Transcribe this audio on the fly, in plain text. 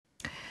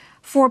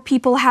4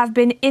 people have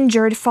been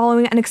injured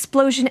following an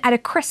explosion at a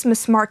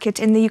Christmas market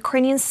in the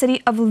Ukrainian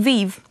city of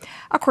Lviv.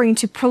 According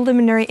to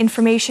preliminary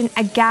information,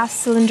 a gas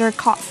cylinder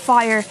caught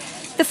fire.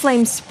 The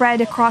flames spread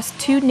across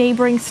 2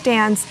 neighboring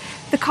stands.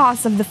 The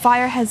cause of the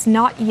fire has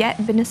not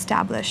yet been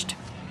established.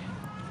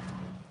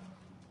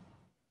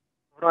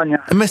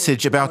 A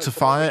message about a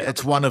fire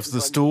at one of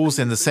the stalls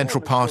in the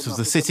central part of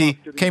the city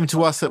came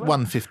to us at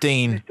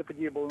 1:15.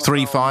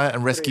 3 fire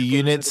and rescue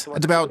units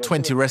and about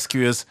 20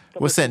 rescuers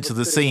were sent to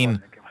the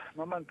scene.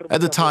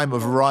 At the time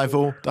of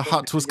arrival, the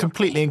hut was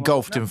completely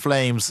engulfed in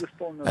flames,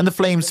 and the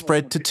flames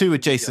spread to 2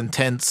 adjacent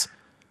tents.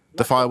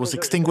 The fire was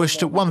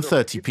extinguished at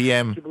 1:30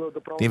 p.m.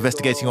 The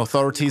investigating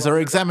authorities are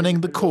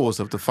examining the cause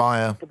of the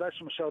fire.